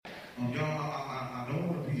Y'all, I don't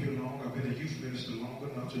want to be here long. I've been a youth minister long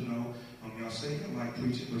enough to know. Y'all say you like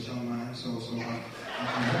preaching, but y'all lying. So I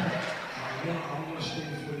want to stay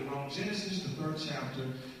before you long. Genesis, the third chapter.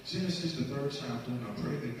 Genesis, the third chapter. And I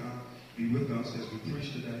pray that God be with us as we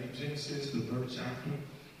preach today. Genesis, the third chapter.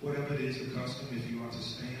 Whatever it is, the custom, if you are to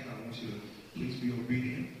stand, I want you to please be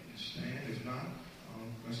obedient and stand. If not,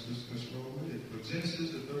 let's roll with it. But Genesis,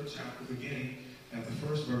 the third chapter, beginning at the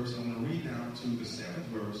first verse. I'm going to read down to the seventh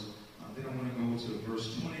verse. Then I want to go to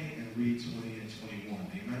verse 20 and read 20 and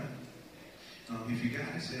 21. Amen? If you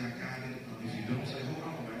got it, say, I got it. If you don't, say, hold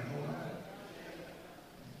on, man, hold on.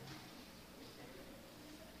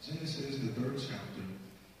 Genesis, the third chapter.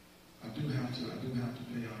 I do have to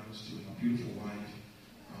pay homage to my beautiful wife.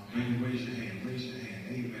 Maybe raise your hand. Raise your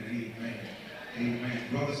hand. Amen. Amen. Amen.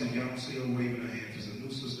 Brothers, if y'all don't see her waving her hand, if there's a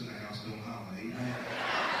new sister in the house, don't holler. Amen.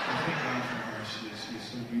 I thank God for her. She is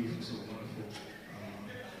so beautiful, so wonderful.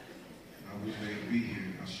 I wish they would be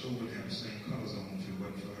here. I sure would have the same colors on if it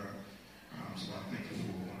wasn't for her. So I thank you for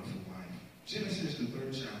a wonderful wife. Genesis, the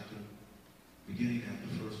third chapter, beginning at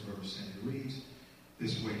the first verse, and it reads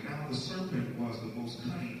this way. Now the serpent was the most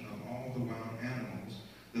cunning of all the wild animals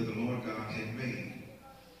that the Lord God had made.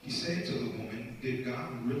 He said to the woman, did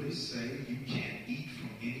God really say you can't eat from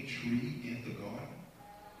any tree in the garden?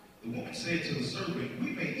 The woman said to the serpent,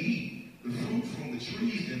 we may eat the fruit from the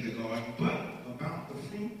trees in the garden, but about the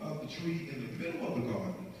fruit of the tree in the middle of the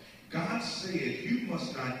garden, God said you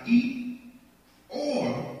must not eat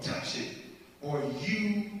or touch it, or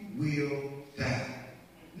you will die.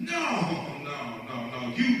 No.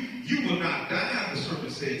 You will not die, the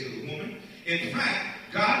serpent said to the woman. In fact,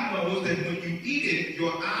 God knows that when you eat it,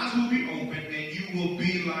 your eyes will be open and you will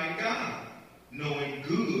be like God, knowing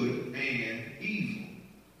good and evil.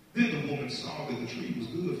 Then the woman saw that the tree was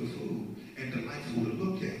good for food and delightful to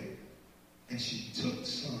look at. And she took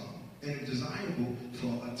some, and desirable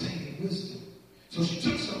for attaining wisdom. So she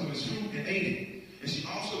took some of its fruit and ate it. And she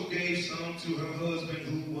also gave some to her husband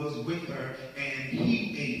who was with her, and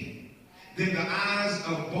he ate it. Then the eyes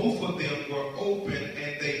of both of them were open,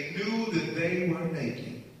 and they knew that they were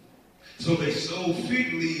naked. So they sewed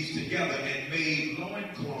fig leaves together and made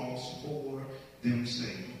loincloths for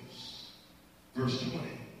themselves. Verse 20.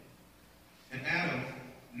 And Adam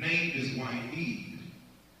named his wife Eve,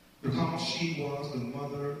 because she was the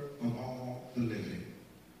mother of all the living.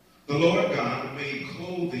 The Lord God made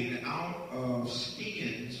clothing out of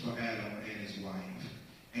skins for Adam and his wife,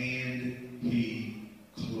 and he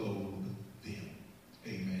clothed them.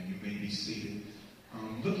 Amen. You may be seated.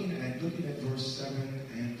 Looking at verse 7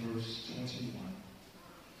 and verse 21.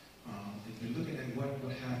 If you're looking at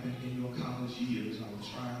what happened in your college years, I will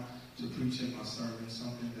try to preach in my sermon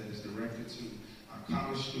something that is directed to our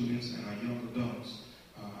college students and our young adults.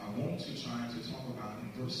 I want to try to talk about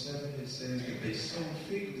in verse 7, it says that they sewed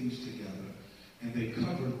fig leaves together and they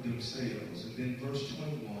covered themselves. And then verse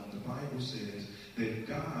 21, the Bible says that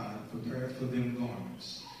God prepared for them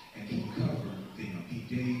garments and he covered them.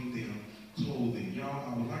 He gave them clothing. Y'all,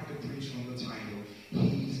 I would like to preach on the title,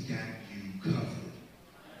 He's Got You Covered.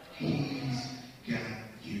 He's got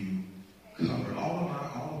you covered. All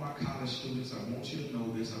of my college students, I want you to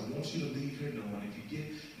know this. I want you to leave here knowing, if you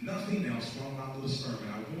get nothing else from my little sermon,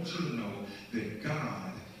 I want you to know that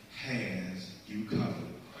God has you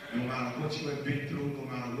covered. No matter what you have been through, no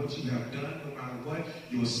matter what you have done, no matter what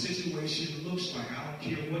your situation looks like, I don't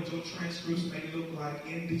care what your transcripts may look like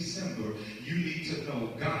in December, you need to know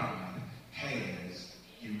God has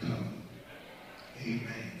you covered.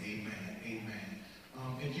 Amen, amen, amen.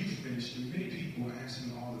 In youth ministry, many people ask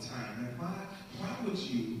me all the time, man, why would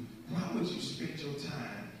you spend your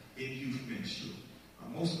time in youth ministry?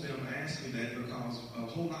 Most of them ask me that because a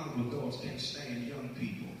whole lot of adults can't stand young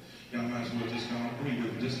people. Y'all might as well just don't agree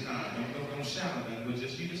with it. Just nod. Don't shout at them, but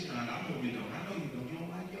just nod. I know you don't. I know you don't. You don't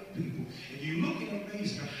like young people. And you look in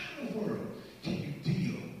amazement, how in the world can you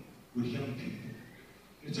deal with young people?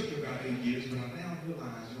 It took me about 8 years, but I now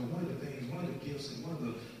realize, one of the things, one of the gifts and one of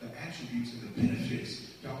the attributes and the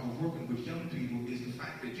benefits, y'all, of working with young people is the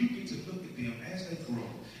fact that you get to look at them as they grow,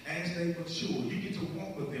 as they mature. You get to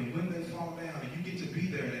walk with them when they fall down, and you get to be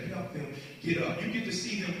there to help them get up. You get to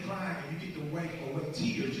see them cry, and you get to wipe away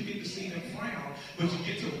tears. You get to see them frown, but you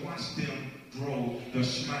get to watch them grow the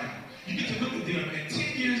smile. You get to look at them, and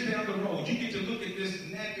 10 years down the road, you get to look at this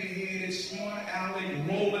nappy-headed, smart-aleck,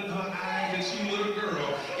 rolling her eyes at you little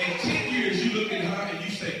girl. In 10 years, you look at her and you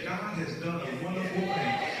say, God has done a wonderful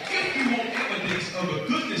thing. If you want evidence of the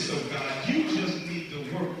goodness of God, you just need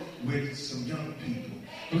to work with some young people.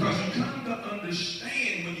 Because you come to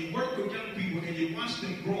understand when you work with young people and you watch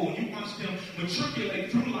them grow, and you watch them matriculate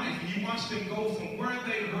through life, and you watch them go from where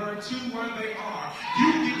they were where to where they are,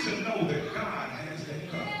 you get to know that God has them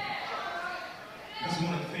covered. That's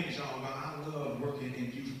one of the things, y'all, why I love working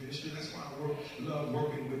in youth ministry. That's why I love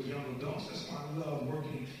working with young adults. That's why I love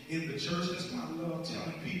working in the church. That's why I love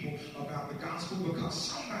telling people about the gospel, because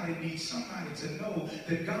somebody needs somebody to know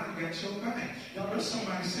that God got your back. Y'all, there's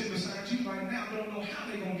somebody sitting beside you right now, don't know how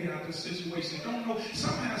they're going to get out of this situation. Don't know,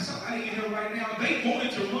 somehow somebody in here right now, they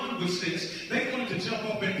wanted to run with this. They wanted to jump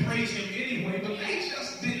up and praise him anyway, but they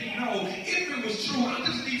just didn't know if it was true. I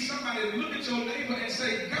just need somebody to look at your neighbor and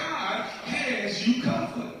say, God has you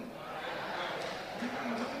covered. No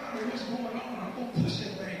matter what's going on, I'm going to push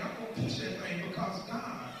that thing. I'm going to push that thing because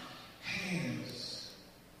God has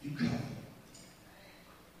you covered.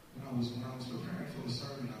 When I was preparing for the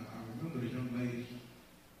sermon, I remember the young lady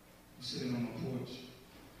was sitting on my porch,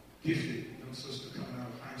 gifted young sister coming out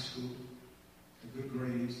of high school, with good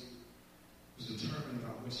grades, was determined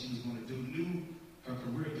about what she was going to do, knew her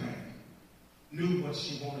career path, knew what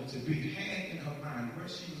she wanted to be, had in her mind where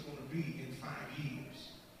she was going to be in 5 years.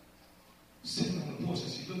 Sitting on the porch,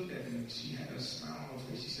 and she looked at me, and she had a smile on her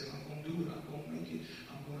face. She said, I'm going to do it. I'm going to make it.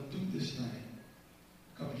 I'm going to do this thing.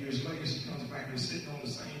 A couple years later, she comes back, and we're sitting on the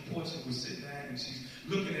same porch, and we're sitting there, and she's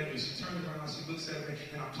looking at me. She turns around, she looks at me,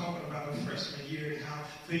 and I'm talking about her freshman year and how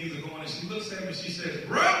things are going, and she looks at me, and she says,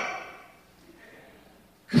 bro,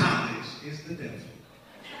 college is the devil.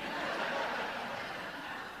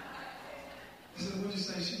 I said, what'd you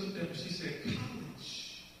say? She looked at me, she said,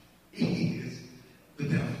 college is the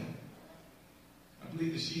devil. I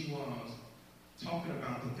believe that she was talking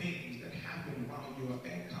about the things that happen while you're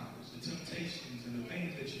at college, the temptations and the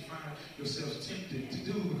things that you find yourselves tempted to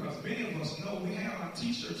do, because many of us know we have our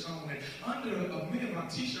t-shirts on, and under many of our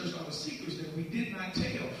t-shirts are the secrets that we did not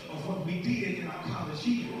tell of what we did in our college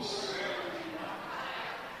years.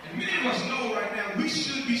 And many of us know right now we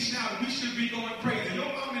should be shouting, we should be going crazy. Your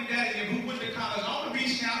mom and daddy who went to college ought to be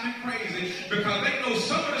shouting crazy because they know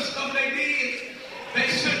some of the stuff they did, they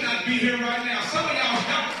should not be here right now. Some of y'all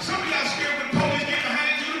scared when police get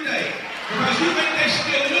behind you today because you think they're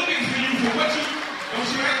still looking for you for what you. Don't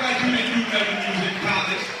you act like you didn't do nothing when you was in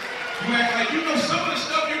college. You act like you know some of the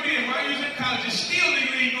stuff you did while you was in college is still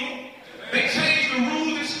illegal. They changed the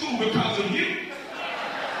rules in school because of you.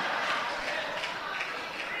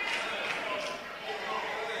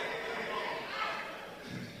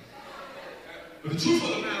 But the truth of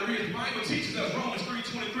the matter is, the Bible teaches us, Romans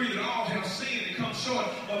 3:23, that all have sinned and come short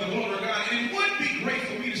of the glory of God. And it would be great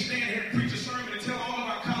for me to stand here and preach a sermon and tell all of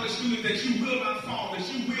our college students that you will not fall, that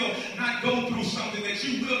you will not go through something, that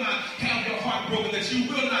you will not have your heart broken, that you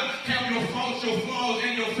will not have your faults, your flaws,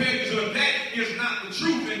 and your failures. But that is not the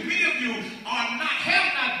truth. And many of you have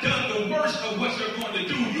not done the worst of what you're going to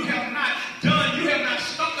do. You have not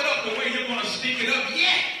stuck it up the way you're going to stick it up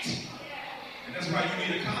yet. That's why you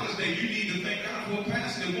need a college day. You need to thank God for a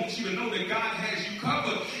pastor that wants you to know that God has you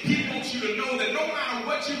covered. He wants you to know that no matter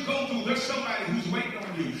what you go through, there's somebody who's waiting on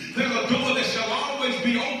you. There's a door that shall always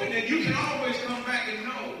be open, and you can always come back and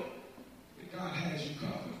know that God has you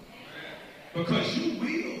covered. Because you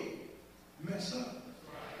will mess up.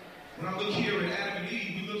 When I look here at Adam and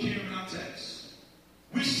Eve, we look here in our text.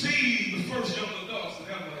 We see the first young adults that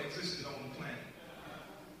ever existed on the planet.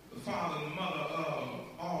 The father and the mother of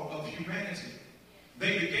all of humanity.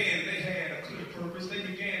 They began, they had a clear purpose. They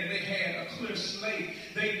began and they had a clear slate.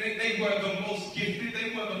 They were the most gifted.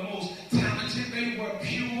 They were the most talented. They were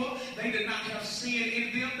pure. They did not have sin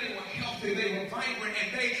in them. They were healthy. They were vibrant.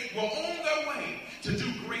 And they were on their way to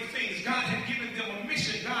do great things. God had given them a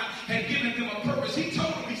mission. God had given them a purpose. He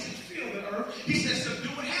told them, he said, fill the earth. He said,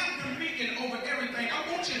 subdue it. Have dominion over everything.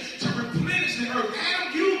 I want you to replenish the earth.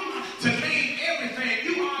 Adam, you are to name everything.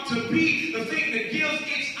 You are to be the thing that gives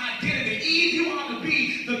its identity. Eve, you are to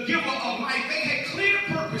be the giver of life. They had clear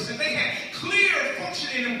purpose and they had clear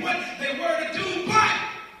functioning in what they were to do, but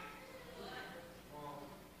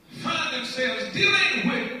find themselves dealing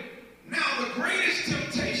with now the greatest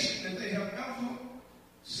temptation that they have ever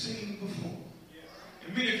seen before.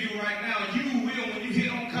 And many of you right now, you will, when you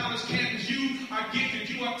hit on college campus, you are gifted,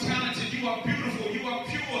 you are talented, you are beautiful, you are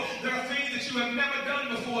pure. There are things that you have never done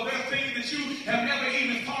before. There are things that you have never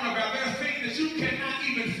even thought about. There are things that you cannot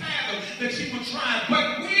even fathom that you would try.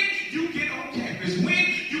 But when you get on campus, when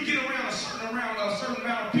you get around a certain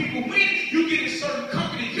amount of people, when you get in a certain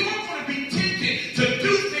company, you're going to be tempted to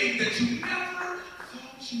do things that you never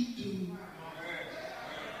thought you'd do.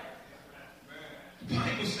 The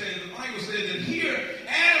Bible says that here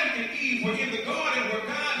Adam and Eve were in the garden where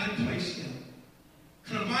God had placed them.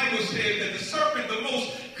 And the Bible said that the serpent, the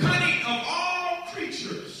most cunning of all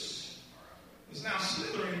creatures, is now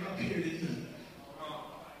slithering up here to Eve.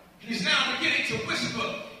 And he's now beginning to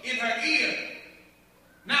whisper in her ear,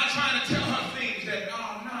 now trying to tell her things that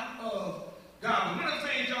are not of God. But one of the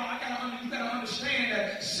things, y'all, you got to understand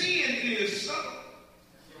that sin is subtle.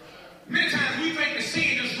 Many times we think that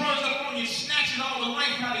sin just runs up on you, snatches all the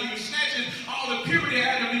life out of you, snatches all the purity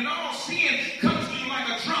out of you. No, sin comes to you like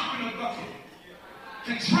a drop in a bucket.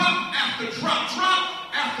 And drop after drop,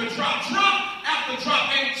 drop after drop, drop after drop.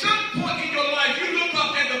 And at some point in your life, you look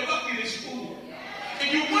up and the bucket is full. And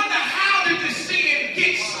you wonder, how did this sin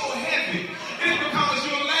get so heavy? And it's because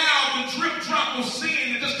you allow the drip drop of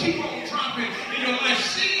sin to just keep on dropping in your life.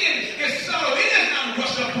 Sin is subtle. It does not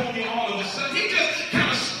rush up on you all of a sudden. He just kind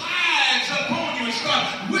of slides up on you and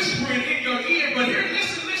start whispering in your ear. But here,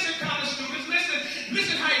 listen, college students,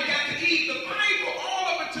 listen how you got to Eve. The Bible,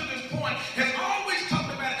 all up until this point, has always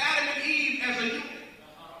talked about Adam and Eve as a unit.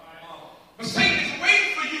 But Satan is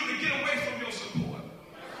waiting for you to get away from your support.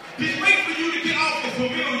 He's waiting for you to get off the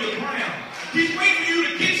familiar ground. He's waiting for you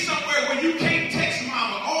to get somewhere where you can't text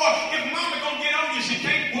mama. Or if mama gonna get on you, she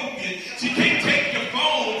can't whoop you. She can't take your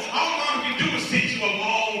phone. All mama can do is send you a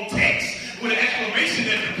long text with an exclamation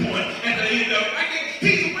at the point at the end of it.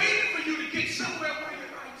 He's waiting for you to get somewhere where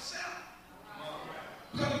you're by yourself.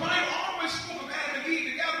 Because the Bible always spoke of Adam and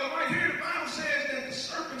Eve together, but right here the Bible says that the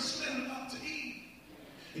serpent slid up to Eve.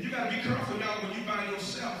 And you got to be careful, y'all, when you're by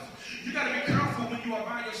yourself. You got to be careful when you are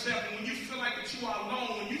by yourself and when you feel like that you are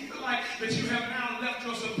alone, when you feel like that you have now left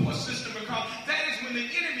your support system, because that is when the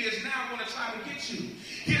enemy is now going to try to get you.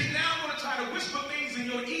 He is now going to try to whisper things in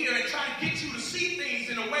your ear and try to get you to see things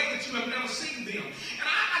in a way that you have never seen them. And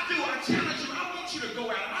I challenge you, I want you to go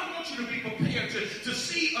out and I want you to be prepared to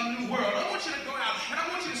see a new world. I want you to go out and I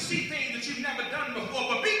want you to see things that you've never done before.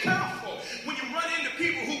 But be careful when you run into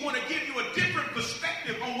people who want to give you a different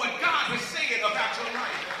perspective on what God has said about your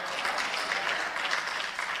life.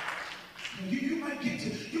 You might get to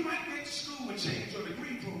school and change your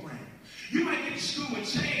degree program. You might get to school and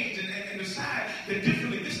change and decide that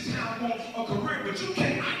differently this is how I want a career, but you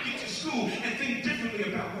cannot get to school and think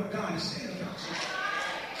differently about what God has said about you.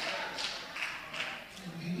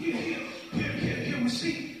 Here we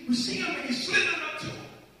see him and he's slithering up to him.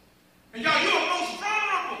 And y'all, you're most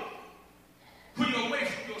vulnerable when you're away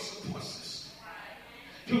from your support system.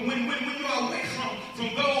 When you're away from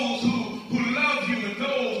those who love you and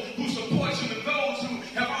those who support you and those who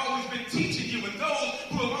have always been teaching you and those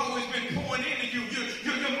who have always been pouring into you,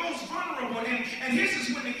 you're most vulnerable. And this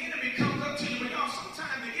is when the enemy comes up to you. And y'all,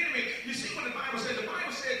 sometimes the enemy, you see what the Bible said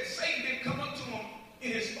that Satan didn't come up to him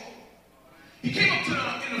in his form. He came up to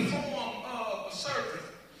them in the form of a serpent.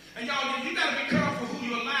 And y'all, you got to be careful who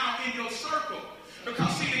you allow in your circle.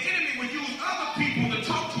 Because see, the enemy will use other people to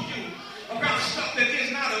talk to you about stuff that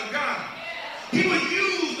is not of God. He will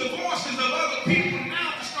use the voices of other people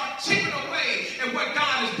now to start chipping away at what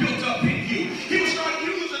God has built up in you. He will start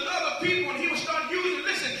using other people and he will start using,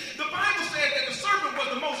 listen, the Bible said that the serpent was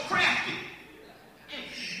the most crafty.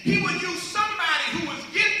 He would use somebody who was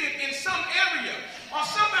gifted in some area or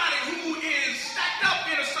somebody who is stacked up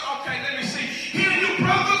in okay, let me see. He'll use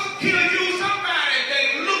brothers, he'll use somebody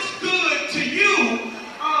that looks good to you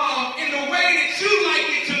in the way that you like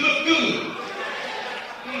it to look good.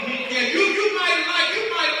 Yeah, you might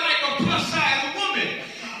like a plus size woman.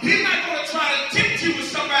 He's not going to try to tempt you with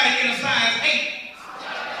somebody in a size 8.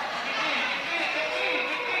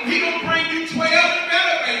 He's going to bring you 12 and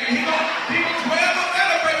better, baby. He's going to 12 and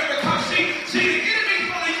better, baby, because see, the enemy's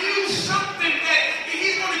going to use something that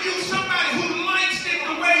he's going to use somebody who likes it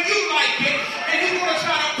the way you like it, and he's going to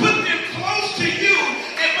try to put them close to you.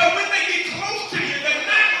 But when they get close to you, they're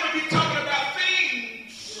not going to be talking about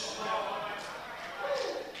things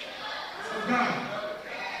of God.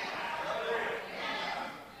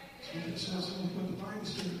 So what the Bible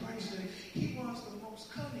said, he was the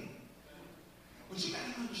most cunning. But you got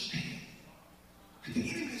to understand that the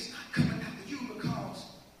enemy is not coming after you because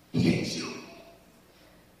he hates you.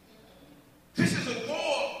 This is a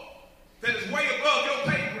war that is way above your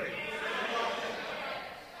pay grade.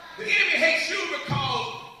 The enemy hates you because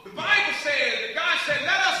the Bible says that God said,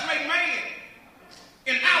 let us make man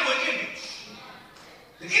in our image.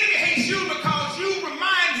 The enemy hates you because you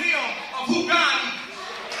remind him of who God is.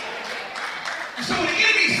 And so the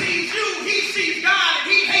enemy sees you, he sees God, and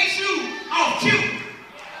he hates you off you.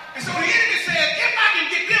 And so the enemy says, if I can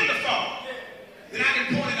get them to fall, then I can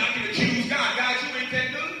point and I can accuse God. God, you ain't that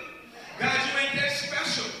good. God, you ain't that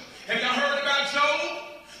special. Have y'all heard about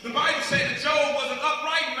Job? The Bible said that Job was an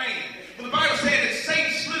upright man. But the Bible said that Satan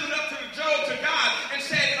slithered up to God and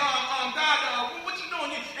said, God, what you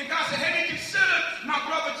doing here? And God said, have you considered my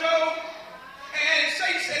brother Job?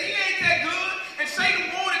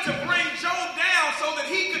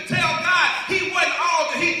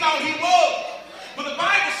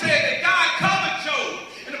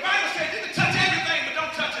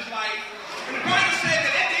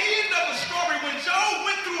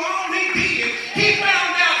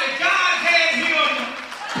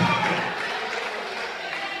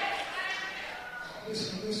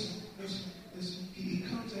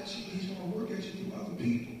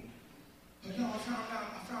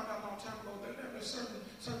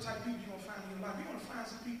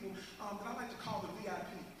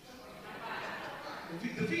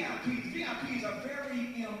 the VIPs are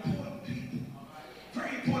very important people.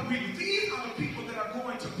 Very important people. These are the people that are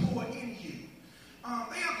going to pour in you.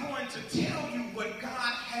 They are going to tell you what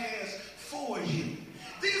God has for you.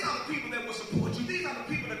 These are the people that will support you. These are the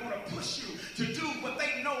people that are going to push you to do what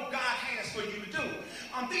they know God has for you to do.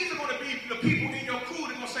 These are going to be the people in your crew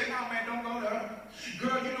that are going to say, no, man, don't go there.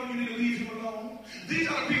 Girl, you know you need to leave him alone. These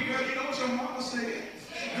are the people, girl, you know what your mama said.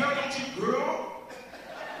 Girl, don't you, girl.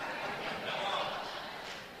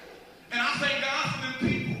 And I thank God for them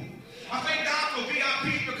people. I thank God for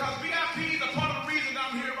VIPs because VIPs are part of the reason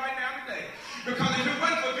I'm here right now today. Because if it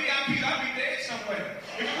wasn't for VIPs, I'd be dead somewhere.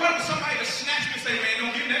 If it wasn't for somebody to snatch me and say, man,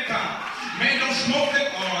 don't give me that car. Man, don't smoke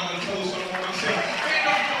that. Oh, I'm going to close something on myself. Man,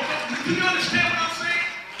 don't. Do you understand what I'm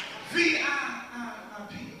saying? VIPs.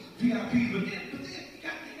 But then you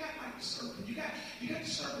got like the serpent. You got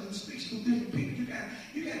the serpent who speaks to different people. You got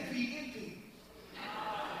VNP.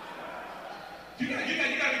 You got to be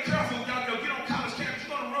careful. Y'all know, get on college campus.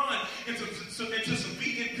 You're going to run into some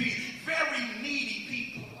VNP, very needy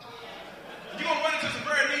people. You're going to run into some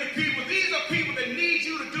very needy people. These are people that need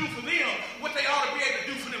you to do for them what they ought to be able to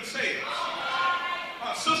do for themselves.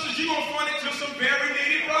 Sisters, you're going to run into some very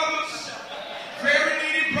needy brothers. Very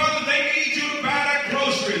needy brothers. They need you to buy that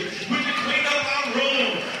grocery. Would you clean up my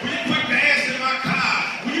room? Will you put gas in my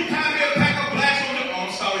car? Will you buy me a pack of blacks on the... Oh,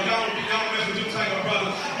 I'm sorry. Y'all mess with them type of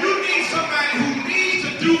brothers. You need somebody who needs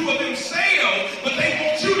to do for themselves, but they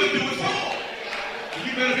want you to do it for them.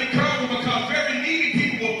 You better be careful because very needy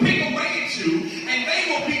people will pick away at you and they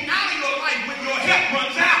will be out of your life when your help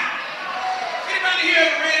runs out. Anybody here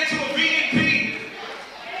ever ran into a VNP?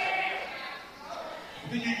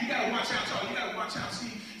 Then you got to watch out, y'all. You got to watch out.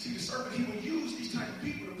 See the serpent, he will use these type of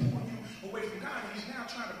people to pull you away from God. And he's now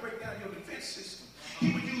trying to break down your defense system.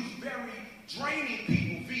 He will use very draining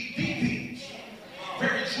people, VDPs.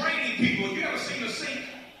 Very draining people. You ever seen a sink?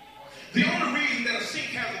 The only reason that a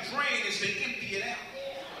sink has a drain is to empty it out.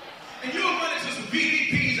 And you'll run into some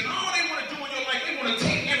VDPs, and all they want to do in your life, they want to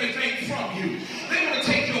take everything from you. They want to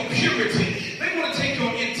take your purity. They want to take your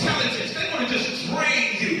intelligence. They want to just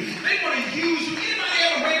drain you. They want to use you. Anybody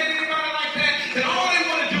ever ran into anybody like that? That all they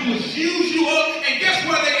want to do is use you up, and guess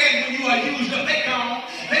where they at when you are used up? They gone.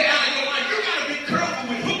 They out of your life. You got to be careful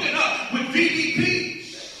with hooking up with VDPs.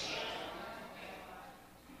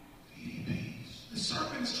 The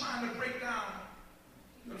serpent is trying to break down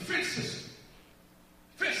your defense system.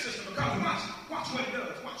 Because watch what he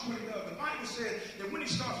does. Watch what he does. The Bible says that when he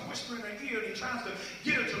starts whispering in her ear and he tries to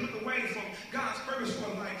get her to look away from God's purpose for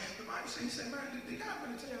her life, the Bible says, he said, man, did God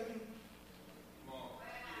really tell you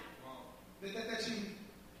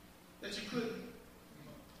that you couldn't?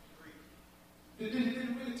 Did it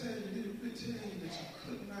really tell you? Did it really tell you that you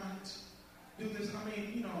could not do this? I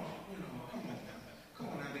mean, you know, come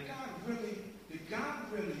on now. Did God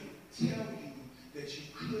really tell you that you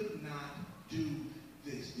could not do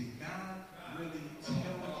this? Did God really tell you?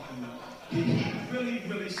 Did he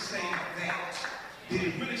really say that? Did he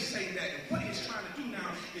really say that? And what he's trying to do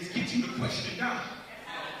now is get you to question God.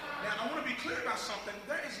 Now, I want to be clear about something.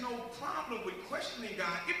 There is no problem with questioning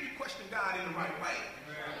God if you question God in the right way.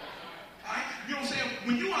 Right? You know what I'm saying?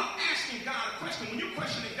 When you are asking God a question, when you're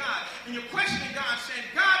questioning God, and you're questioning God saying,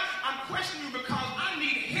 God, I'm questioning you because I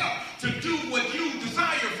need help to do what you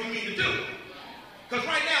desire for me to do. Because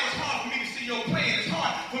right now it's hard for me to see your plan. It's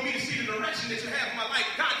hard for me to see the direction that you have in my life.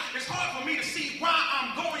 God, it's hard for me to see why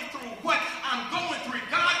I'm going through what I'm going through.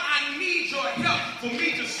 God, I need your help for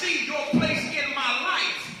me to see your place in my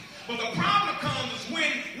life. But the problem comes is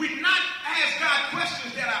when we not ask God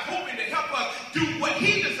questions that are hoping to help us do what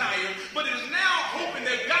he desires, but it is now hoping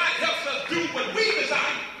that God helps us do what we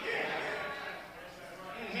desire.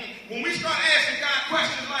 When we start asking God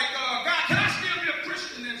questions like, God, can I still be a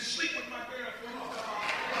Christian and sleep with my girlfriend?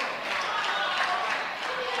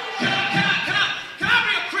 Can I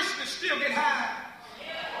be a Christian and still get high?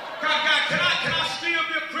 God, can I still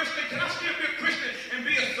be a Christian? Can I still be a Christian and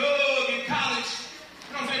be a thug in college?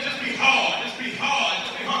 You know what I'm saying? Just be hard. Just be hard.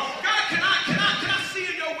 God, can I see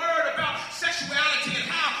in your word about sexuality and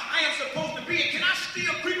how I am supposed to be? And can I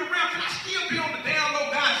still creep around? Can I still be on the down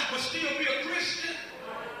low, God, but still be a Christian?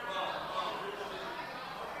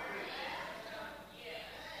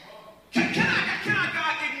 Can I,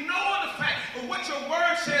 God, ignore the fact of what your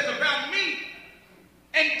word says about me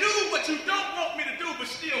and do what you don't want me to do, but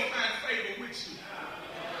still find favor with you?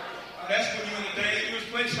 That's when you're in a dangerous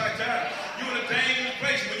place right there. You're in a dangerous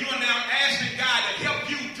place when you are now asking God to help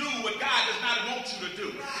you do what God does not want you to do.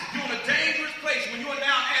 You're in a dangerous place when you are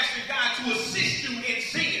now asking God to assist you in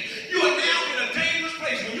sin. You are now in a dangerous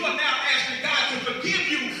place when you are now asking God to forgive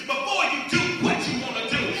you before you do what you want to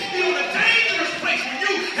do. You're in a dangerous place when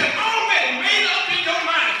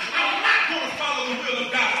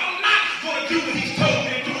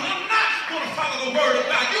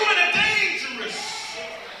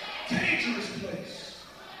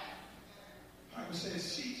Bible says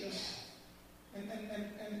she just, and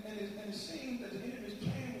it seemed that the enemy's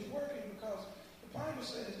plan was working because the Bible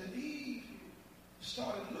says that Eve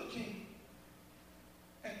started looking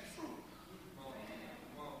at the fruit.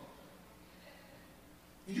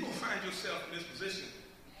 And you're going to find yourself in this position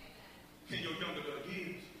in your younger adult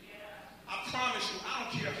years. I promise you, I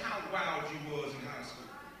don't care how wild you was in high school.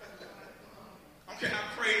 I don't care how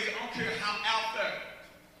crazy, I don't care how out there.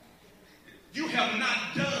 You have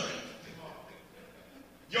not done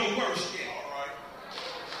your worst yet. All right.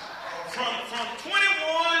 From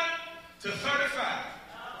 21 to 35,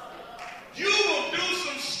 you will do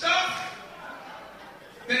some stuff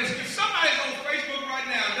that if somebody's on Facebook right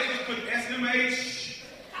now, they just put SMH,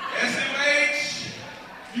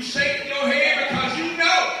 you shaking your head because you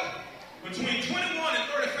know between 21 and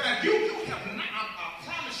 35, you have not, I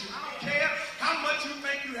promise you, I don't care how much you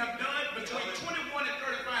think you have done, between 21 and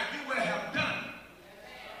 35, you will have done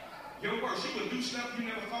your worst. You will do stuff you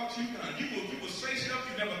never thought you'd done. You will say stuff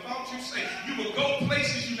you never thought you'd say. You will go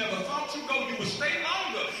places you never thought you'd go. You will stay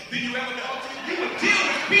longer than you ever thought you'd. You will deal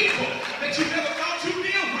with people that you never thought you'd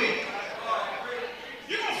deal with.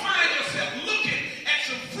 You're going to find yourself looking at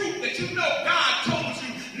some fruit that you know God told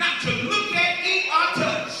you not to look at, eat, or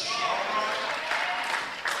touch.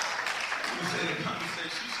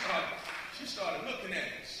 She started looking at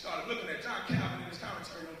it. She started looking at John Calvin in his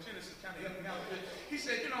commentary on Genesis, kind of helping out a bit. He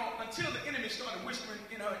said, until the enemy started whispering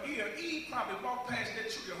in her ear, Eve probably walked past that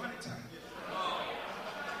tree 100 times.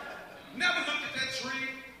 Never looked at that tree.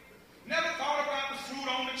 Never thought about the fruit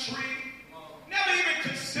on the tree. Never even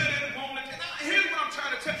considered wanting it. Here's what I'm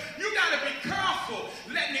trying to tell you. You got to be careful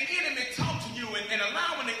letting the enemy talk to you and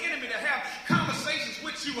allowing the enemy to have conversations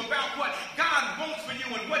with you about what God wants for you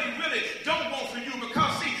and what he really don't want for you.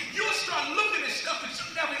 Because, see, you'll start looking at stuff that you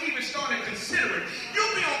never even started considering.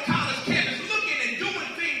 You'll be on college campus looking and doing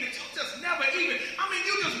things that you just never even,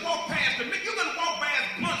 you just walk past them. You're going to walk past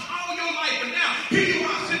blunts all your life, but now here you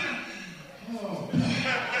are sitting. Oh,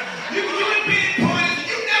 you've been in parties and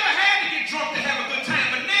you never had to get drunk to have a good time,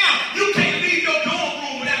 but now you can't leave your dorm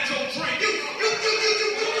room without your drink. You ain't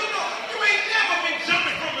never been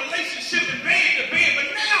jumping from relationship to bed, but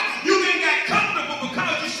now you ain't got comfortable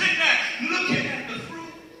because you're sitting there looking at the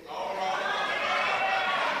fruit. All right.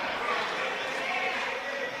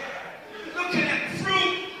 Looking at the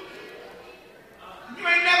fruit. You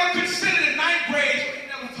ain't never considered it. 9th grade, you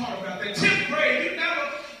ain't never thought about that. 10th grade, you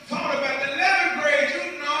never thought about that. 11th grade,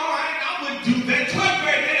 I wouldn't do that. 12th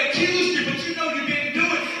grade, they accused you, but you know you didn't do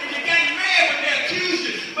it, and you got mad when they accused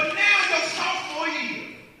you. But now your sophomore year,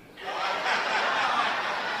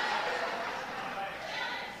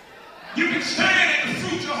 you've been staring at the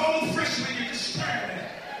fruit your whole freshman, you're just staring at it.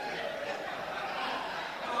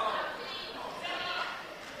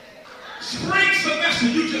 Spring semester,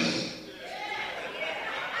 you just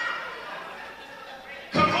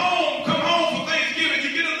come home for Thanksgiving. You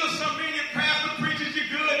get a little something in your pastor preaches, you're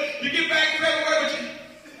good. You get back February, but you...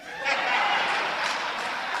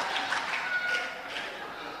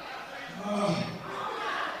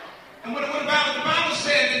 And what about the Bible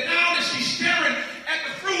said that now that she's staring at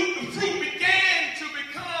the fruit began to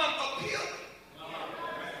become appealing.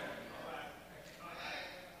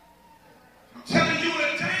 I'm telling you, in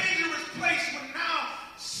a dangerous place when now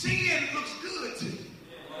sin looks good to you.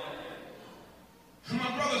 My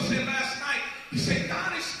brother said last night, he said,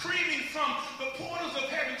 God is screaming from the portals of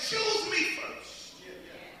heaven, choose me first.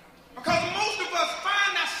 Because most of us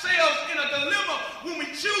find ourselves in a dilemma when we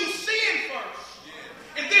choose sin first.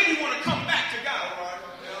 And then we want to come back to God.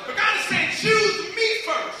 But God is saying, choose me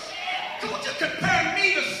first. Don't you compare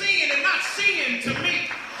me to sin and not sin to me.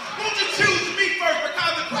 Won't you choose me first?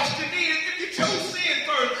 Because the question is, if you choose sin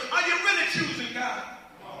first, are you really choosing God?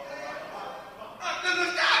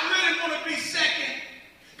 Does God really want to be second?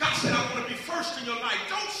 God said, I want to be first in your life.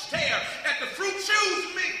 Don't stare at the fruit.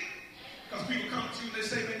 Choose me. Because people come to you and they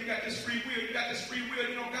say, man, you got this free will. You got this free will.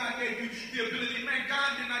 God gave you the ability. Man,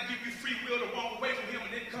 God did not give you free will to walk away from him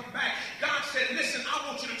and then come back. God said, listen, I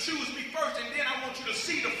want you to choose me first, and then I want you to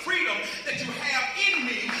see the freedom that you have in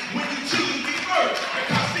me when you choose me first.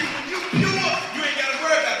 Because, see, when you pure, you ain't got to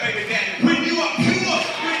worry about baby daddy. When you are pure,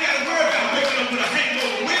 you ain't got to worry about waking up with a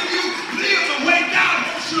hangover. When you live the way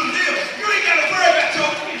God wants you to live, you ain't got to worry about your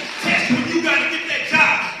test when you got to get that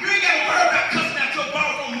job. You ain't got to worry about cussing out your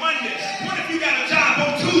boss on Monday. What if you got a job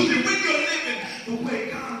on Tuesday when you're living the way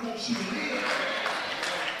God wants you to live?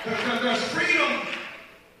 There's freedom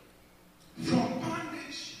from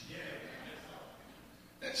bondage.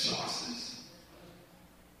 That choices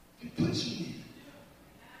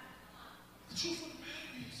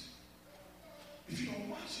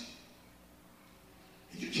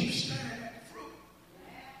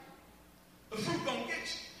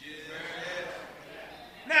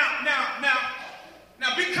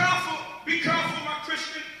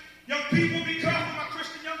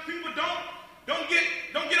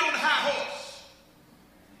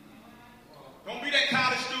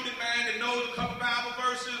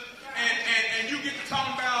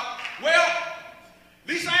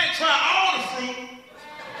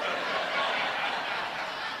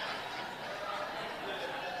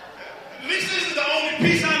At least this is the only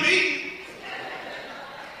piece I'm eating.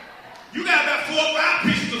 You got about 4 or 5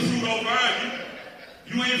 pieces of fruit over there.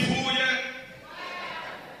 You ain't full yet?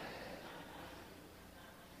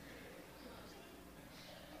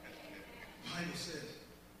 The Bible says,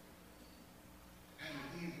 Adam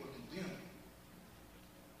and Eve were condemned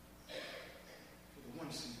for the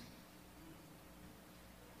one sin.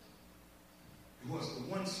 It was the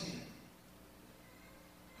one sin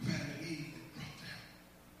of Adam and Eve that brought down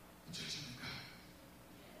the judgment of God.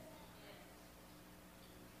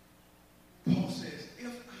 Paul says, if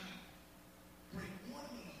I break one of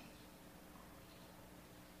the laws,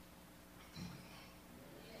 I've broken them all.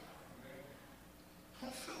 I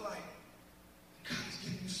don't feel like God is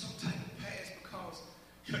giving you some type of pass because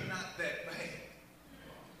you're not that bad.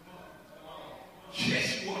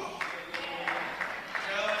 Yes, you are.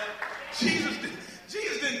 Jesus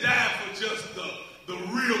didn't die for just the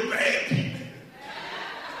real bad people.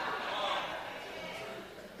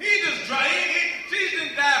 Jesus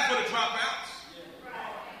didn't die for the dropouts.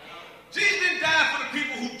 Jesus didn't die for the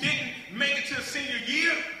people who didn't make it to the senior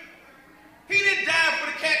year. He didn't die for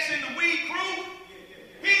the cats in the weed crew.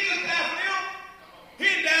 He didn't just die for them. He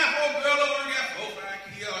didn't die for a girl over there got 4 or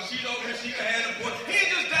 5 kids, or she's over here, she had a boy. He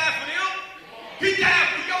didn't just die for them. He died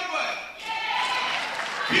for your butt.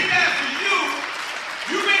 He died for you.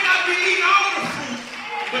 You may not be eating all the fruit,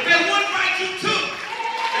 but that one bite you took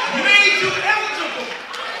made you eligible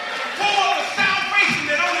for the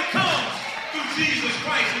salvation that only comes through Jesus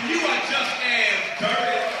Christ. And you are just as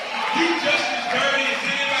dirty. You just as dirty as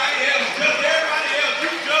anybody else. Just everybody else.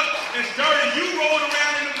 You just as dirty. You rolled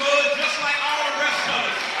around in the mud just like all the rest of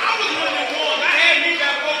us. I was one of them ones. I had me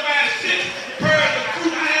about 4, 5, 6 pairs of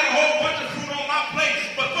fruit. I had a whole bunch of fruit on my plate.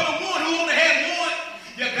 But for the one who only had one,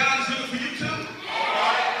 yeah, God is looking for you too.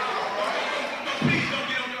 No, please don't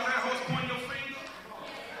get on your high horse pointing your finger.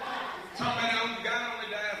 Talk about God only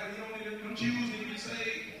died for you. Them Jews need to be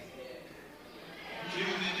saved. Jews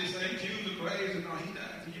need to be saved. Jews are crazy. No, he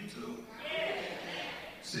died for you too.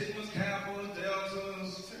 Sigmas, Kappas,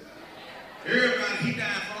 Deltas, everybody, he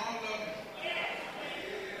died for all of them.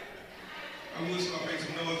 I wish I made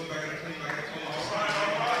some noise if I got to clean my clothes. I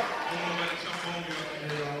don't nobody jump on me up in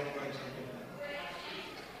here. I don't nobody jump on me.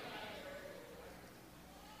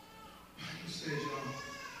 Bible says, y'all,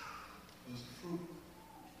 it was the fruit.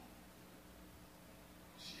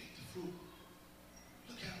 She ate the fruit.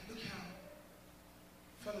 Look how,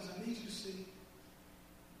 fellas, I need you to see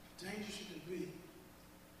how dangerous it can be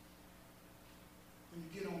when you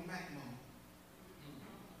get on Mac mode.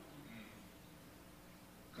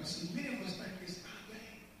 Because see, many of us think it's our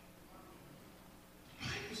game. The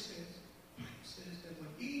Bible says that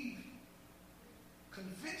when Eve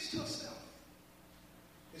convinced herself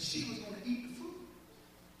that she was going to eat the fruit,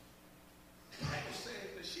 the Bible says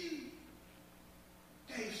that she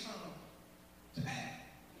gave some to Adam.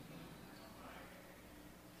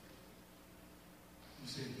 Let me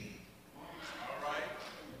say it again. All right.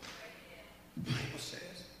 The Bible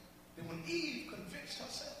says that when Eve convinced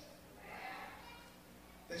herself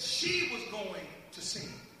that she was going to sin,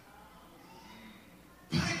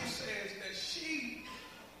 the Bible says that she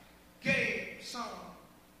gave some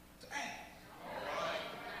to Adam. All right.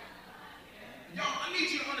 Y'all, I need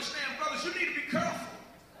you to understand, brothers, you need to be careful.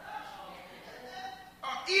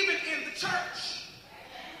 Even in the church.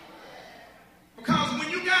 Because when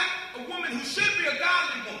you got a woman who should be a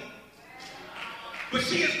godly woman, but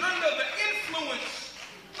she is under the influence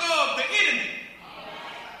of the enemy,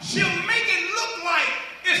 she'll make it look like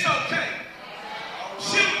it's okay.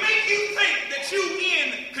 She'll make you think that you're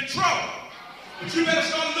in control. But you better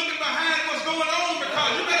start looking behind what's going on,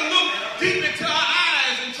 because you better look deep into her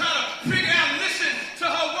eyes and try to figure out and listen to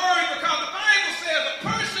her words, because the Bible says a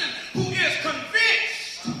person who is convinced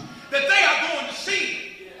that they are going to sin,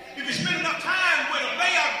 if you spend enough time with them,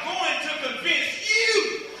 they are going to convince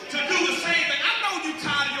you to do the same thing. I know you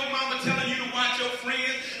tired of your mama telling you to watch your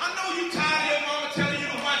friends. I know you tired of your mama telling you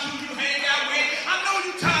to watch who you hang out with. I know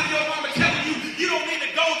you tired of your mama telling you you don't need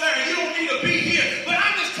to go there and you don't need to be here. But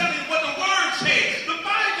I'm just telling you what the word says. The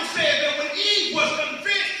Bible says that when Eve was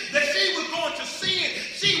convinced that she was going to sin,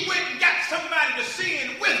 she went and got somebody to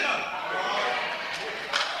sin with her.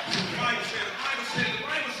 The Bible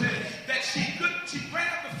said that she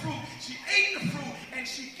grabbed the fruit, she ate the fruit, and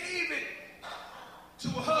she gave it to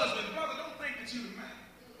her husband. Brother, don't think that you're the man.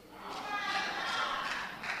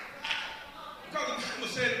 Because the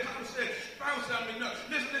Bible said, I mean, no,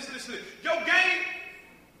 listen. Your game,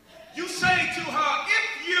 you say to her, if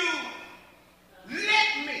you let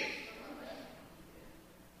me,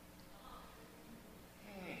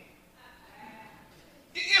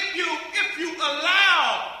 if you allow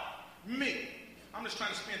me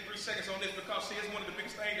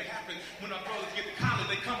when our brothers get to college,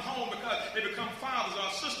 they come home because they become fathers.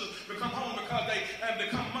 Our sisters become home because they have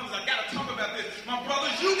become mothers. I got to talk about this. My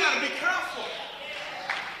brothers, you got to be careful.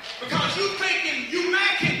 Because you thinking you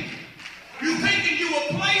macking. You thinking you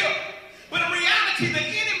a player. But in reality, the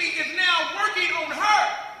enemy is now working on her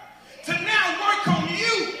to now work on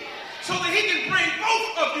you so that he can bring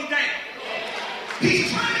both of you down. He's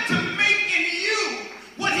trying to make in you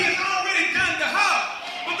what he has already done to her.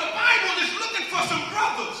 But the Bible is looking for some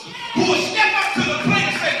brothers who will step up to the plate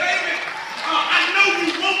and say, baby, I know you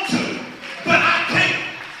want to, but I can't.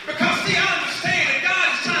 Because see, I understand that God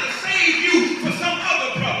is trying to save you for some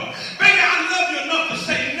other brother. Baby, I love you enough to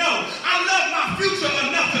say no. I love my future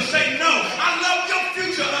enough to say no. I love your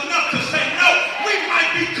future enough to say no. We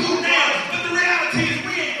might be cool now, but the reality is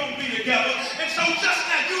we ain't going to be together. And so just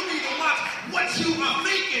now you need to watch what you are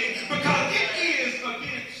thinking, because it is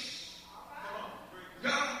against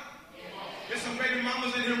God. There's some baby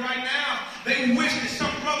mamas in here right now. They wish that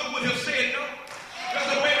some brother would have said no.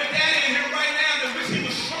 There's a baby daddy in here right now that wish he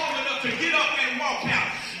was strong enough to get up and walk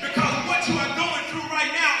out. Because what you are going through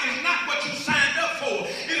right now is not what you signed up for.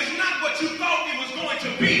 It is not what you thought it was going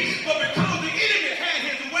to be. But because the enemy had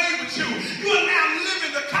his way with you, you are now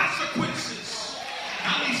living the consequences.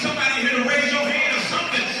 I need somebody here to raise your hand or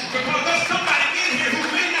something, because there's somebody in here who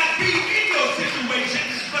may not be in your situation,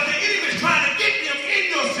 but the enemy is trying to get them in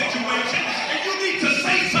your situation, and you need to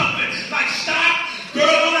say something like, stop, girl,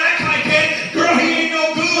 don't act like that, girl, he ain't no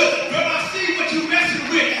good, girl, I see what you messing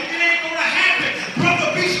with, it ain't gonna happen, brother,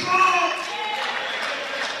 be strong.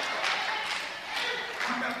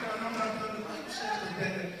 I'm not done.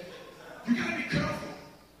 You gotta be careful,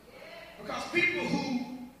 because people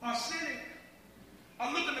who are sinning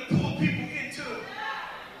are looking to pull people into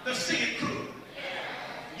the sin crew.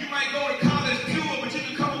 You might go to college pure, but you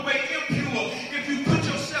can come away impure if you put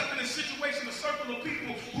yourself in a situation, a circle of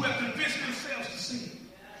people who have convinced themselves to sin.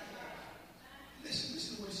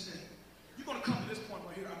 Listen to what it said. You're going to come to this point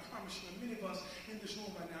right here. I promise you, and many of us in this room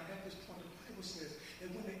right now at this point, the Bible says that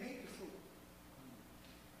when they ate the fruit,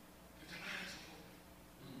 their eyes were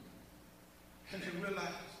open, and they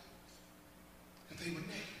realized that they were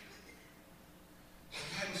naked.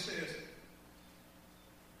 The Bible says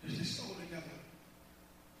that they sewed together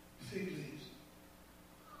fig leaves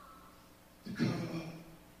to cover up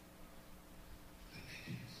the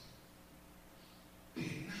nakedness. They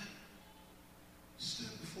had not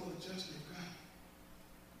stood before the judgment of God.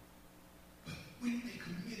 But when they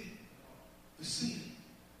committed the sin,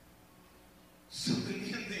 something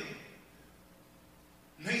in them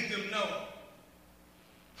made them know,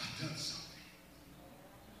 I've done something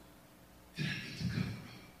that I need to cover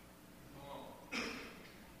up.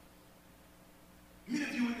 Many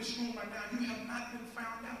of you in this room right now, you have not been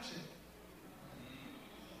found out yet.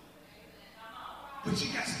 But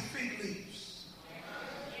you got some fig leaves.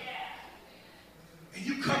 And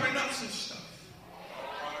you covering up some stuff.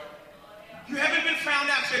 You haven't been found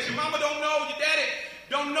out yet. Your mama don't know, your daddy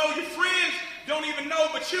don't know, your friends don't even know,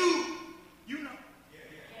 but you know.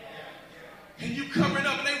 And you covering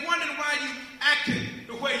up, and they wondering why you acting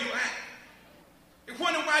the way you act. They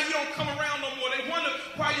wonder why you don't come around no more. They wonder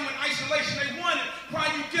why you in isolation. They wonder why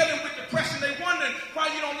you dealing with depression. They wonder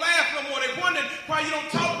why you don't laugh no more. They wonder why you don't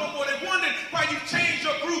talk no more. They wonder why you changed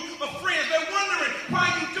your group of friends. They're wondering why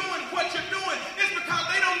you doing what you're doing. It's because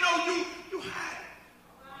they don't know you hide.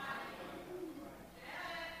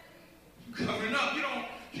 You covering up.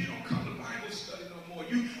 You don't come to Bible study no more.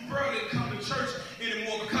 You barely come to church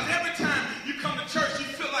anymore, because every time you come to church, you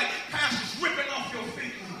feel like pastor's ripping off your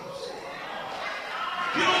fig leaves.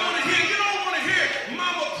 You don't want to hear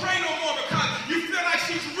mama pray no more, because you feel like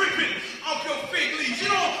she's ripping off your fig leaves. You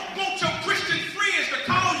don't want your Christian friends to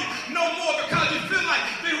call you no more, because you feel like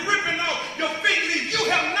they're ripping off your fig leaves. You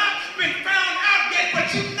have not been found out yet, but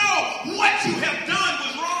you know what you have done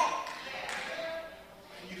was wrong.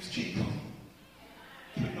 And you just keep on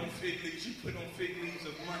putting on fig leaves. You put on fig leaves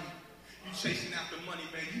of money. You chasing after money,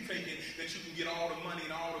 man. You thinking that you can get all the money,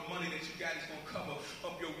 and all the money that you got is going to cover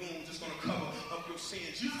up your wounds. It's going to cover up your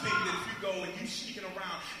sins. You think that if you go and you sneaking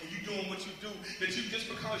around and you doing what you do, that you just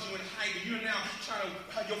because you're in hiding, you're now trying to,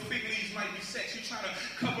 your fig leaves might be sex. You're trying to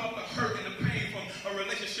cover up the hurt and the pain from a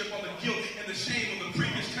relationship, or the guilt and the shame of the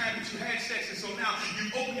previous time that you had sex. And so now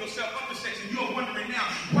you open yourself up to sex, and you're wondering now,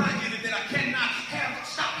 why is it that I cannot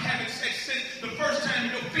stop having sex since the first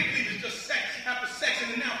time your fig leaf is just sex after sex,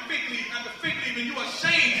 and then now fig leaf after fig leaf, and you're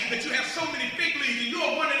ashamed that you have so many fig leaves, and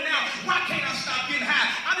you're wondering now, why can't I stop getting high?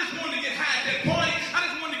 I just wanted to get high at that party.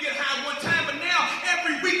 I just wanted to get high one time, but now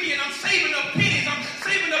every weekend I'm saving up pennies, I'm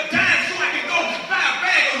saving up dimes so I can go buy a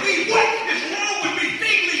bag of weed. What is wrong with me?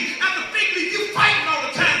 Fig leaf after fig leaf, you fighting all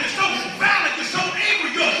the time. And so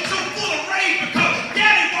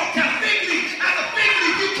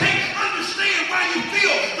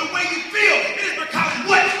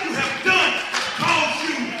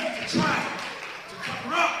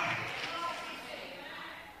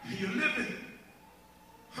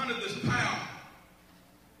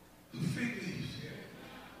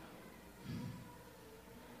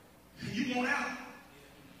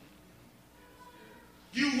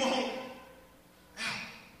you want out.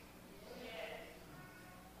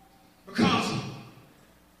 Because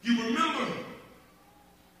you remember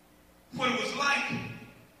what it was like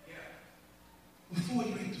before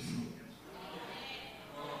you ate the fruit.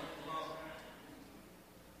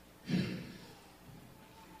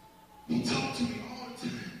 He talked to me all the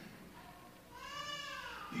time.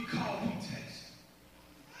 He called me text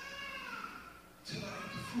till I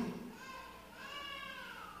ate the fruit.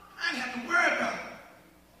 I didn't have to worry about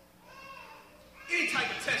any type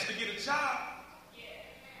of test to get a job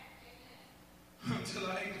until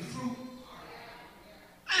I ate the fruit.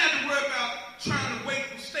 I didn't have to worry about trying to wait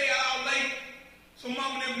and stay out all late so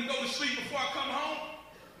mama and them can go to sleep before I come home.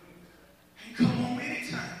 And come home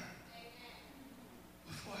anytime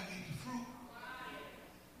before I ate the fruit.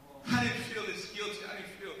 I didn't feel this guilty. I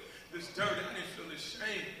didn't feel this dirty. I didn't feel this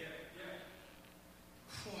shame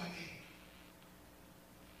before I ate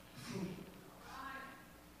the fruit.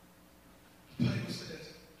 The Bible says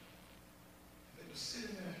they were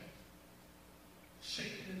sitting there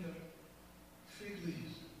shaking in the fig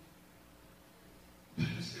leaves. The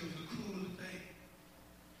Bible said it was the cool of the day.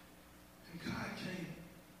 And God came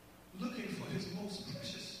looking for his most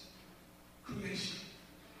precious creation.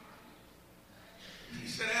 He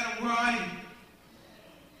said, Adam, where are you?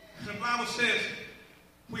 And the Bible says,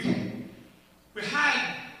 we're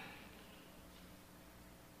hiding.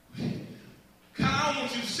 God, I don't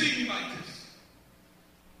want you to see me like this.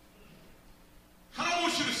 I don't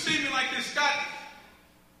want you to see me like this. God,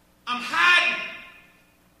 I'm hiding.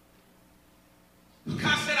 But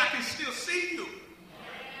God said, I can still see you.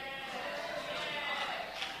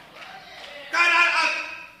 God,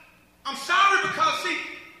 I'm sorry because, see,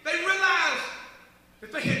 they realized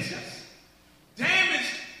that they had just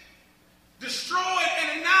damaged, destroyed,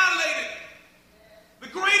 and annihilated the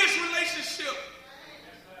greatest relationship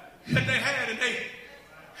that they had, and they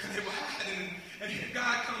were hiding, and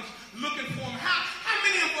God comes looking for them. How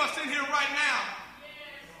many of us in here right now,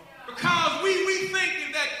 because we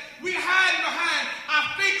thinking that we hide behind our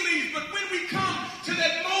fig leaves, but when we come to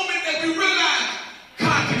that moment that we realize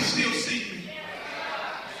God can still see me.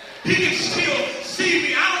 He can still see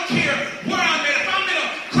me. I don't care where I'm at. If I'm in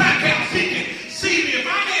a crack house, he can see me. If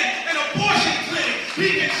I'm in an abortion clinic,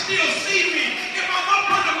 he can still see me. If I'm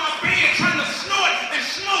up under my bed trying to snort and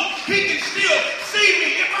smoke, he can still see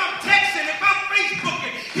me. If I'm texting, if I'm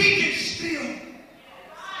Facebooking, he can still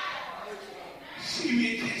see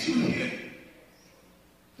me. And can't you hear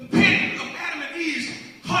the pain of Adam and Eve's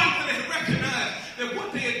heart that they had recognized that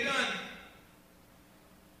what they had done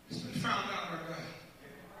has been found out by God.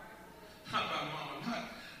 Not by mama, not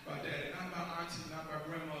by daddy, not by auntie, not by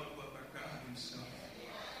grandmother, but by God himself.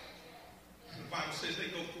 The Bible says they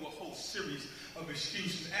go through a whole series of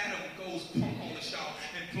excuses. Adam goes punk on the shower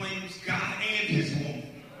and blames God and his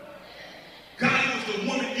woman. God, it was the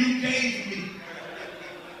woman you gave me.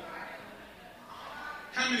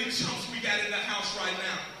 How many chumps we got in the house right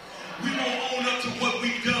now? We won't own up to what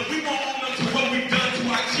we've done. We won't own up to what we've done to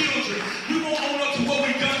our children. We won't own up to what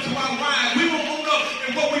we've done to our wives. We won't own up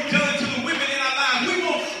to what we've done to the women in our lives. We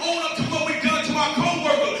won't own up to what we've done to our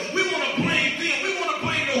co-workers. We want to blame them. We want to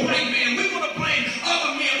blame the white man. We want to blame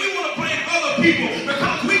other men. We want to blame other people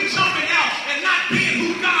because we're jumping out and not being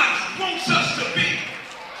who God wants us to be.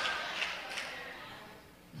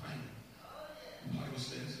 The Bible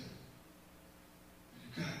says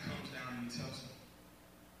God comes down and he tells them,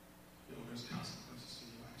 there's consequences to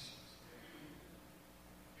your actions.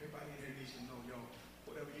 Everybody in here needs to know,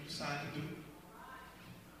 whatever you decide to do, there's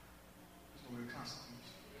going to be a consequence.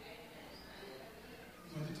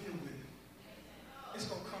 You're going to deal with it. It's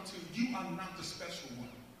going to come to you. You are not the special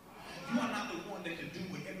one. You are not the one that can do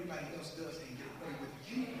what everybody else does and get away with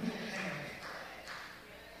it. You will have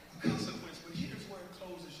a consequence. But here's where it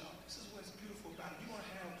closes, y'all. This is what's beautiful about it. You're going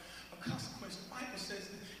to have a consequence. The Bible says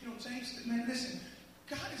that, James said, man, listen,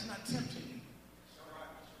 God is not tempting you.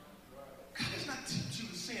 God is not tempting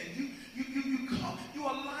you to sin. You're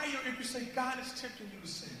a liar if you say God is tempting you to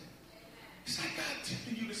sin. It's not God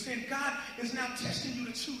tempting you to sin. God is now testing you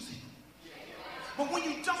to choose him. But when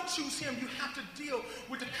you don't choose him, you have to deal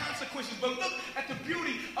with the consequences. But look at the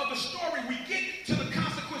beauty of the story. We get to the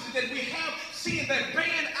consequences that we have seen that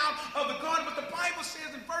ban out of the garden. But the Bible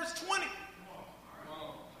says in verse 20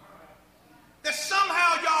 that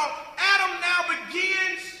somehow, y'all, Adam now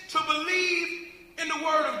begins to believe in the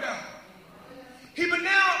word of God. He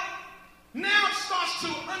now starts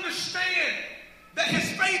to understand that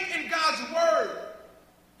his faith in God's word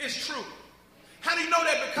is true. How do you know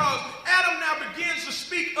that? Because Adam now begins to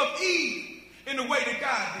speak of Eve in the way that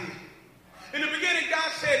God did. In the beginning,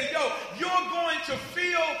 God said, yo, you're going to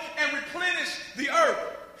fill and replenish the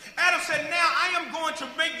earth. Adam said, now I am going to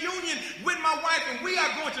make union with my wife, and we are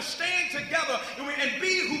going to stand together and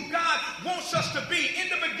be who God wants us to be. In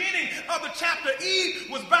the beginning of the chapter, Eve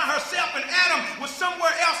was by herself and Adam was somewhere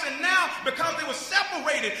else, and now because they were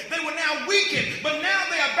separated, they were now weakened, but now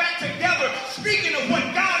they are back together, speaking of what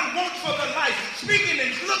God wants for their life, speaking and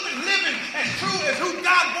living as true as who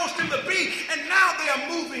God wants them to be, and now they are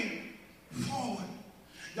moving forward.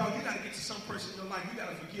 Y'all, you got to get to some person in your life. You got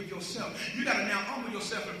to forgive yourself. You got to now humble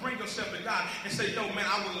yourself and bring yourself to God and say, yo, man,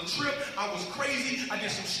 I was a trip. I was crazy. I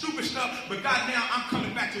did some stupid stuff. But God, now I'm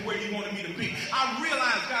coming back to where you wanted me to be. I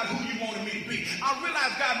realize, God, who you wanted me to be. I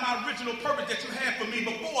realize, God, my original purpose that you had for me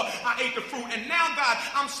before I ate the fruit. And now, God,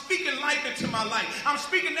 I'm speaking life into my life. I'm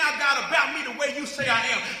speaking now, God, about me the way you say I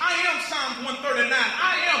am. I am Psalms 139.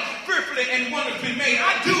 I am fearfully and wonderfully made.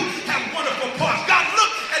 I do have wonderful parts. God,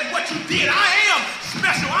 look at what you did. I am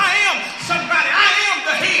special. I am somebody. I am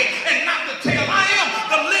the head and not the tail. I am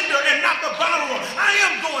the lender and not the borrower. I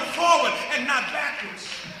am going forward and not backwards.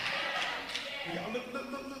 Y'all, look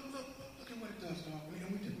at what it does, dog. We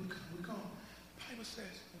come. The Bible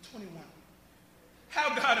says in 21,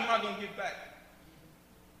 how, God, am I going to get back?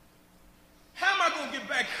 How am I going to get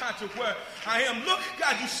back, God, to where I am? Look,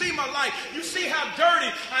 God, you see my life. You see how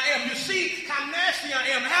dirty I am. You see how nasty I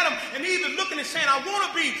am. Adam and Eve are looking and saying, I want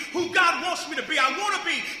to be who God wants me to be. I want to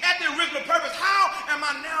be at the original purpose. How am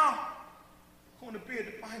I now going to be?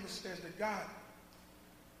 The Bible says that God,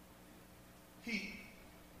 he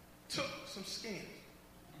took some skins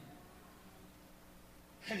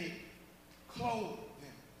and he clothed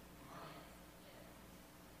them.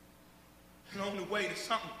 And on the way to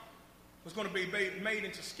something was going to be made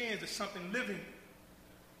into skins, that something living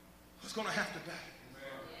was going to have to die.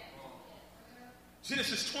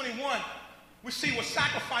 Genesis 21, we see what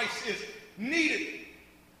sacrifice is needed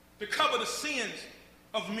to cover the sins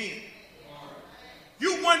of men.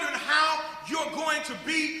 You wondering how you're going to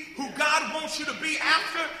be who God wants you to be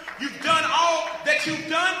after you've done all that you've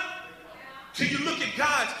done? Till you look at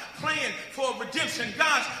God's plan for redemption,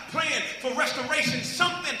 God's plan for restoration.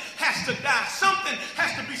 Something has to die. Something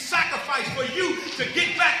has to be sacrificed for you to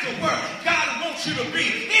get back to where God wants you to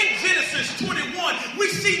be. In Genesis 21,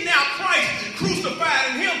 we see now Christ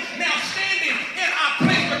crucified and him now standing in our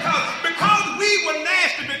place because we were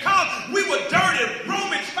nasty, because we were dirty.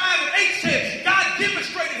 Romans 5 and 8 said God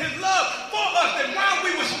demonstrated his love for us, that while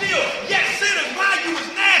we were still yet sinners, while you was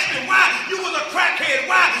nasty, while you was a crackhead,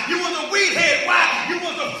 while you was a weed head, while you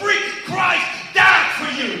was a freak, Christ died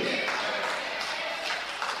for you.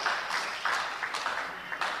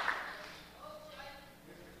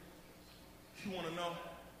 You want to know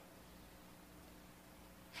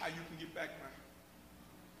how you can get back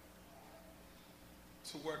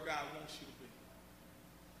to where God wants you to be?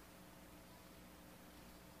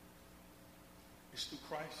 It's through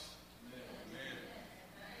Christ. Amen.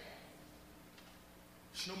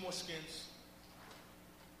 There's no more skins.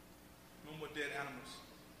 No more dead animals.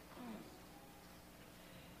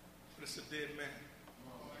 But it's a dead man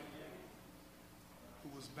who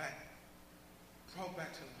was brought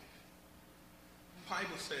back to life. The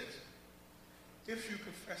Bible says, if you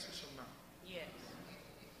confess with your mouth, yes,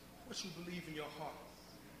 what you believe in your heart,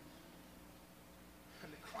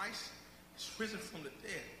 and that Christ is risen from the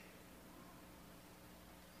dead,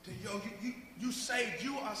 then you saved.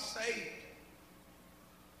 You are saved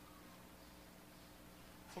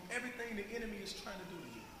from everything the enemy is trying to do to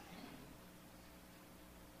you.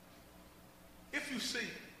 If you see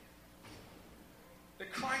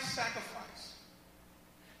that Christ's sacrifice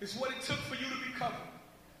is what it took for you to be covered,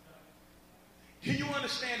 then you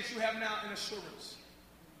understand that you have now an assurance.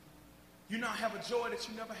 You now have a joy that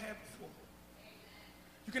you never had before.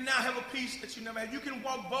 You can now have a peace that you never had. You can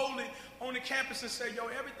walk boldly on the campus and say, yo,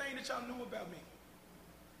 everything that y'all knew about me,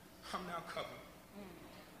 I'm now covered.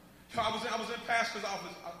 So I was in pastor's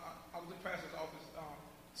office. I was in pastor's office,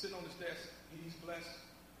 sitting on his desk. He's blessed.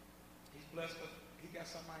 He's blessed because he got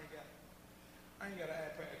something I ain't got. I ain't got an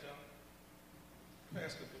iPad, y'all.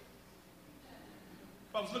 Pastor did.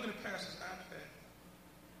 But I was looking at pastor's iPad.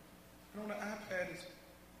 And on the iPad, it's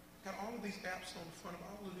got all of these apps on the front of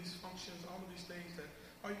all of these functions, all of these things that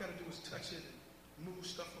all you got to do is touch it and move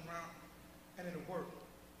stuff around, and it'll work.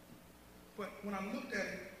 But when I looked at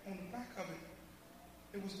it, on the back of it,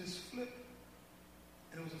 it was this flip,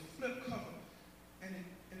 and it was a flip cover. And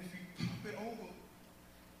if you pop it over,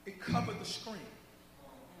 it covered the screen.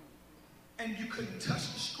 And you couldn't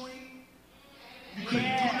touch the screen. You couldn't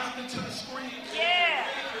do nothing to the screen. Yeah.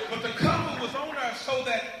 But the cover was on there so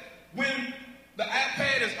that when the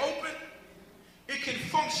iPad is open, it can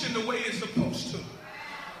function the way it's supposed to.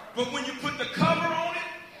 But when you put the cover on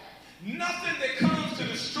it, nothing that comes to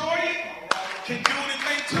destroy it can do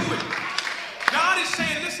anything to it. God is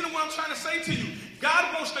saying, listen to what I'm trying to say to you.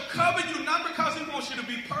 God wants to cover you not because he wants you to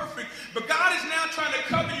be perfect, but God is now trying to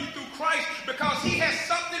cover you through Christ because he has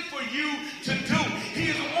something for you to do.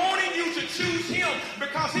 He is wanting you to choose him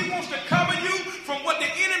because he wants to cover you from what the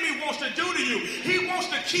enemy wants to do to you. He wants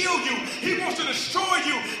to kill you. He wants to destroy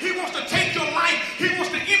you. He wants to take your life. He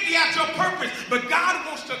wants to empty out your purpose. But God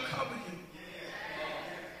wants to cover you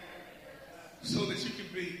so that you can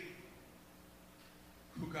be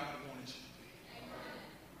who God wanted you to be.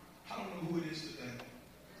 I don't know who it is today,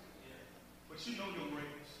 but you know your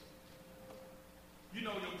greatness. You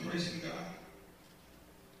know your praise in God.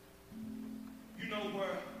 You know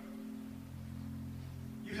where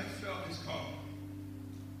you have felt his call.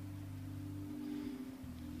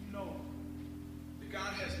 You know that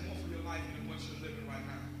God has more for your life than what you're living right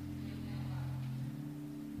now.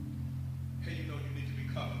 Hey, you know you need to be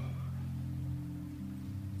covered.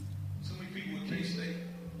 So many people at K-State,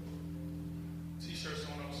 T-shirts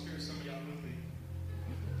on, I'm scared some of y'all knew me.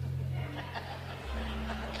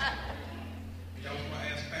 Y'all was going to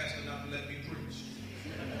ask Pastor not to let me preach.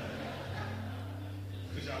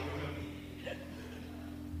 Because y'all remember